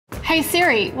Hey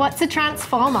Siri, what's a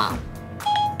transformer?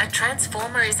 A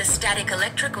transformer is a static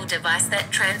electrical device that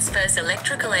transfers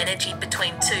electrical energy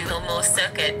between two or more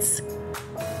circuits.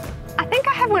 I think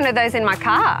I have one of those in my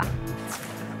car.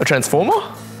 A transformer?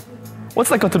 What's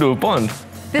that got to do with Bond?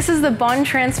 This is the Bond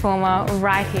transformer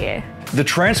right here. The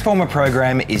Transformer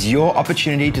program is your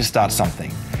opportunity to start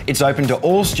something. It's open to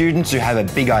all students who have a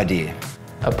big idea.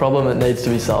 A problem that needs to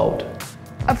be solved.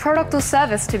 A product or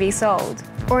service to be sold.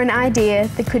 Or an idea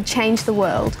that could change the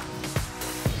world.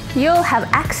 You'll have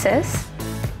access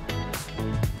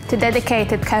to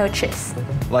dedicated coaches.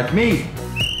 Like me.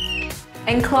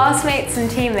 And classmates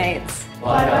and teammates.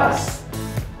 Like us.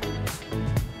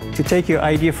 To take your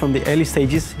idea from the early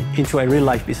stages into a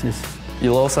real-life business.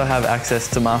 You'll also have access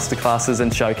to masterclasses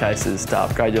and showcases to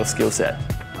upgrade your skill set.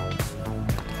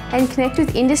 And connect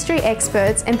with industry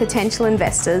experts and potential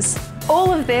investors.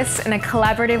 All of this in a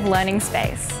collaborative learning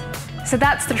space. So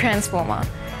that's the Transformer.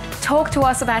 Talk to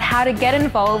us about how to get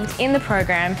involved in the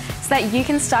program so that you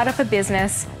can start up a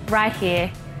business right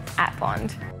here at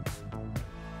Bond.